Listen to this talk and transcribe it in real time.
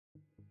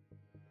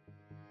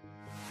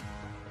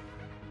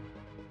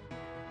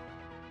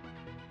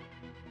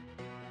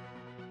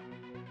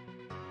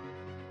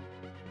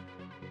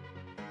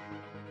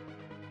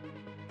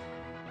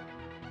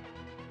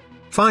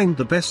Find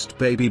the best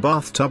baby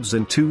bathtubs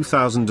in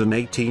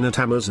 2018 at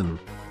Amazon.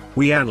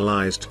 We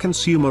analyzed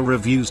consumer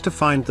reviews to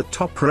find the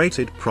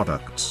top-rated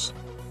products.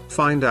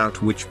 Find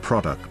out which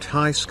product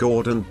high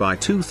scored and buy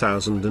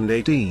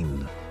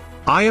 2018.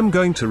 I am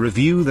going to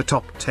review the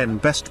top 10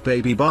 best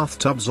baby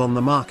bathtubs on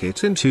the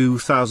market in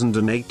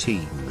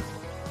 2018.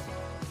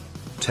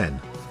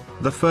 10.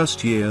 The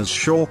First Year's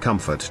Shore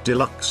Comfort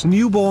Deluxe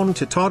Newborn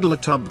to Toddler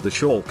Tub. The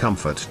Shore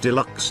Comfort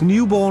Deluxe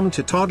Newborn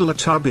to Toddler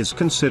Tub is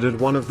considered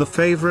one of the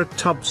favorite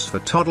tubs for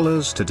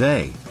toddlers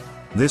today.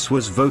 This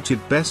was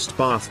voted Best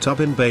Bathtub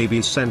in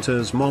Baby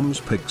Center's Mom's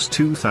Picks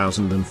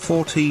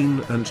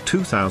 2014 and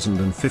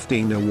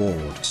 2015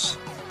 awards.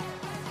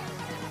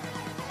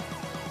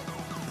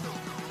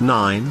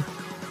 9.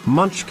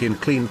 Munchkin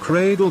Clean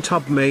Cradle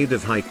Tub. Made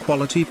of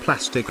high-quality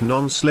plastic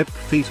non-slip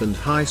feet and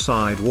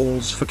high-side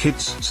walls for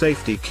kids.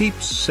 Safety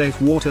keeps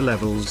safe water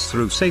levels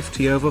through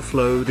safety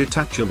overflow.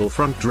 Detachable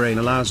front drain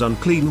allows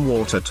unclean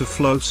water to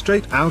flow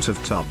straight out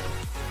of tub.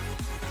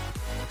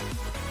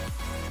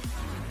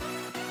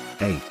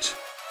 8.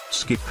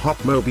 Skip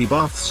Hop Moby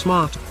Bath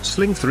Smart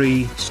Sling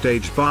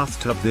 3-Stage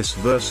Bathtub. This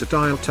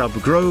versatile tub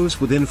grows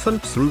with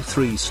infant through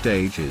 3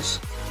 stages.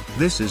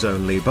 This is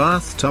only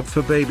bathtub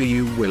for baby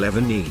you will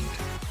ever need.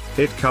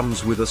 It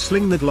comes with a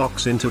sling that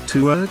locks into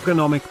 2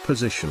 ergonomic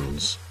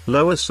positions,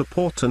 lower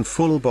support and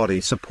full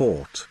body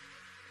support.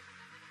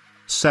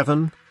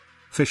 7.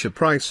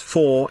 Fisher-Price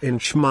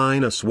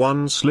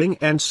 4-inch-1 Sling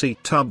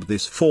and-Seat Tub.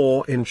 This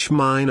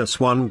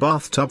 4-inch-1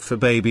 bathtub for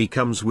baby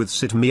comes with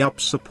sit-me-up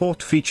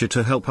support feature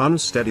to help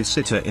unsteady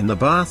sitter in the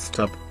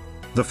bathtub.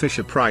 The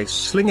Fisher-Price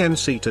Sling and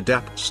Seat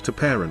adapts to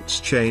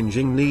parents'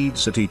 changing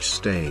needs at each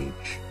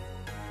stage.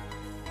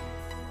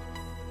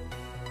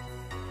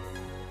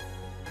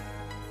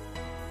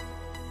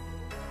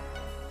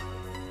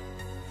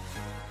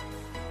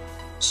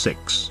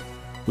 6.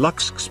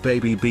 Luxx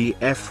Baby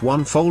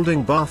BF1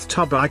 Folding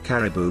Bathtub.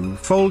 iCaribou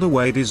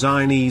fold-away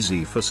design,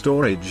 easy for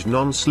storage,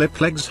 non-slip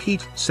legs,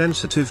 heat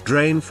sensitive,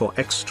 drain for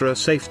extra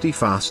safety,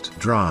 fast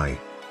dry.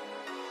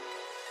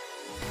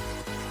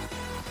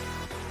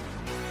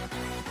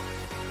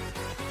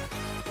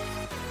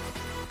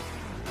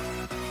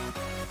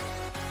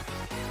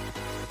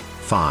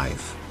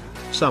 5.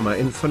 Summer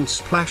Infant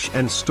Splash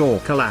and Store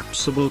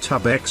Collapsible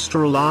Tub.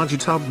 Extra large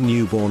tub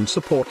newborn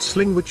support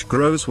sling which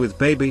grows with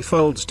baby,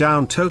 folds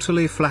down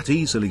totally flat,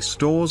 easily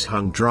stores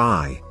hung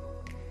dry.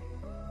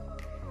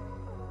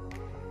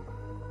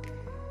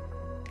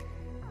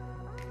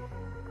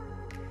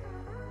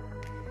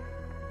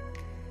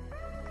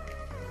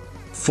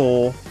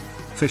 4.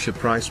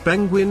 Fisher-Price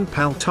Penguin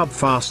Pal Tub.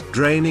 Fast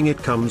draining, it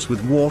comes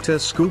with water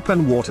scoop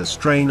and water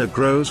strainer,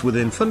 grows with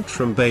infant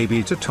from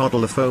baby to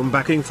toddler, foam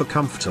backing for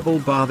comfortable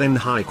bath in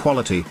high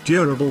quality,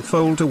 durable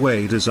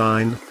fold-away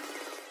design.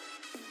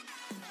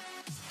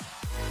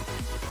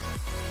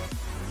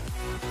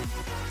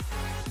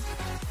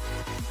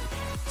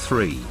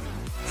 3.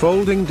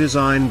 Folding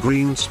design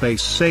green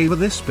space saver.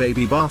 This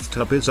baby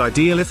bathtub is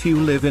ideal if you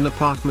live in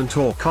apartment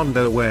or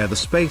condo where the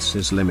space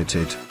is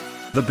limited.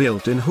 The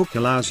built-in hook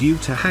allows you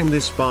to hang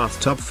this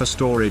bathtub for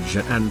storage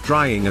and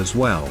drying as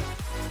well.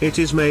 It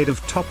is made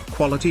of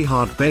top-quality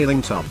hard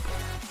baling tub.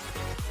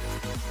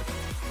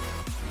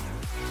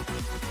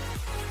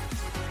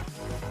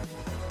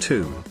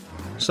 2.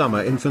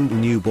 Summer Infant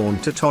Newborn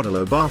to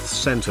Toddler Bath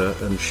Center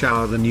and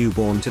Shower. The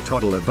Newborn to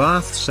Toddler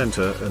Bath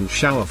Center and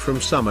Shower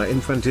from Summer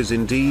Infant is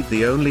indeed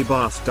the only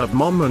bathtub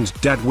mom and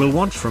dad will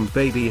want from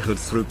babyhood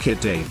through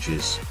kid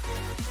ages.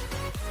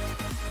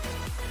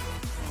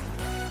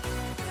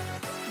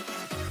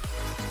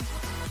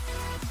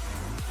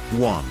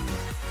 1.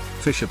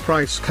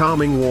 Fisher-Price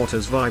Calming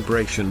Waters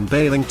Vibration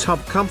Baling Tub.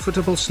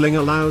 Comfortable sling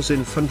allows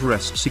infant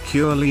rest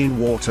securely in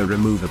water.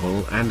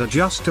 Removable and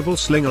adjustable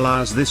sling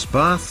allows this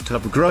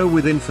bathtub grow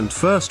with infant.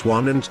 First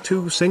 1 and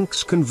 2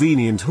 sinks.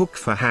 Convenient hook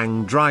for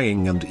hang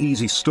drying and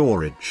easy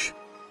storage.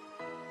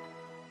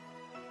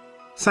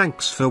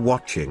 Thanks for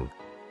watching.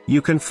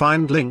 You can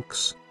find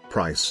links,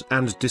 price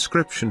and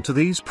description to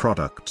these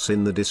products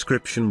in the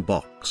description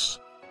box.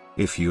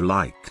 If you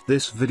like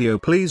this video,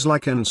 please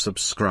like and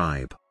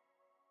subscribe.